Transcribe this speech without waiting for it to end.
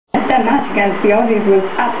that match against the Aussies was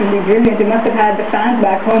absolutely brilliant. It must have had the fans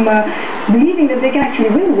back home believing that they can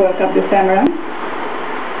actually win the World Cup this time around.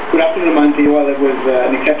 Good afternoon, Mayanti. Well, it was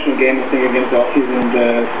an exceptional game, I think, against the Aussies, and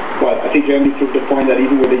well, I think Germany proved the point that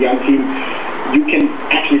even with a young team, you can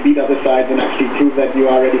actually beat other sides and actually prove that you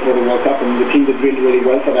are ready for the World Cup, and the team did really, really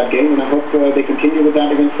well for that game, and I hope they continue with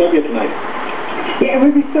that against Serbia tonight. Yeah, it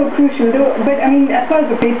would be so crucial though, but I mean, as far as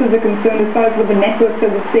the papers are concerned, as far as what the networks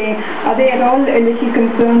are saying, are they at all a little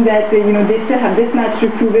concerned that, they still have this match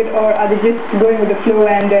to prove it, or are they just going with the flow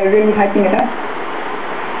and really hyping it up?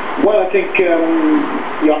 Well, I think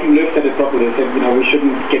Joachim Löw said it properly. He said, we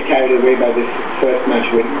shouldn't get carried away by this first match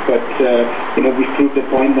win, but, we've proved the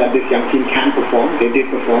point that this young team can perform. They did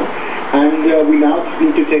perform. And we now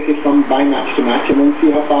need to take it from by match to match and then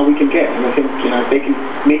see how far we can get. And I think, if they can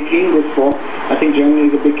maintain this form, I think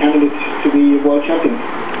Germany is a big candidate to be world champions.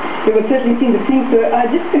 It would certainly seem to think so.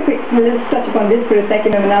 Just a quick, let's touch upon this for a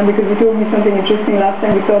second now, because you told me something interesting last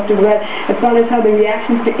time we talked as well, as well as how the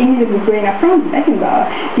reactions to England was going. Now, Franz Beckenbauer,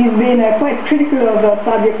 he's been quite critical of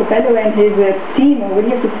Fabio Capello and his team. What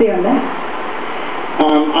do you have to say on that?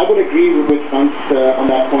 I would agree with Franz on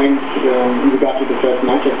that point in regard to the first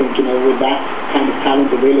match. I think, with that kind of talent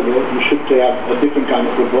available, you should play a different kind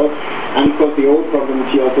of football. And of course, the old problem,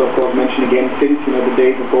 which he also, of course, mentioned again, since, the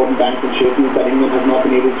days of Gordon Banks and Chilton, is that England has not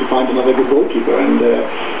been able to find another good goalkeeper. And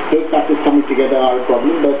those factors coming together are a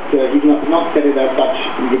problem, but he's not said it as such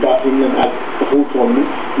in regard to England as the whole tournament.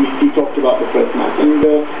 He talked about the first match. And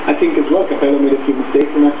I think as well, Capello made a few mistakes,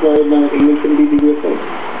 and that's why England couldn't beat the USA.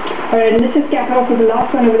 Alright, let's just cap it off with the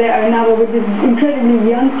last one over there, Arunava, with this incredibly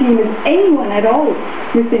young team. Is anyone at all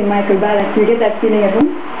missing Michael Ballack? Do you get that feeling at home?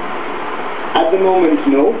 At the moment,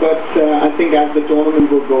 no, but I think as the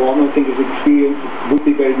tournament will go on, I think his experience would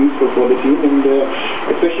be very useful for the team, and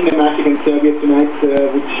especially in a match against Serbia tonight,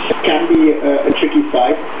 which can be a tricky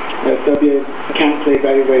side. Serbia can play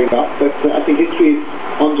very, very rough, but I think history is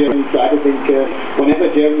on Germany's side. I think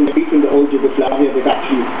whenever Germany beat in the old Yugoslavia, they've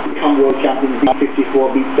actually become world champions, beat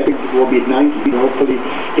 54, beat 74, beat 90. Hopefully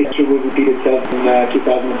history will repeat itself in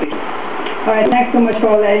 2006. Alright, thanks so much for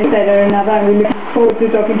all that insight, Arunava, and we look forward to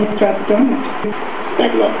talking to you throughout the tournament.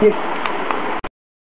 Thanks a lot. Yes.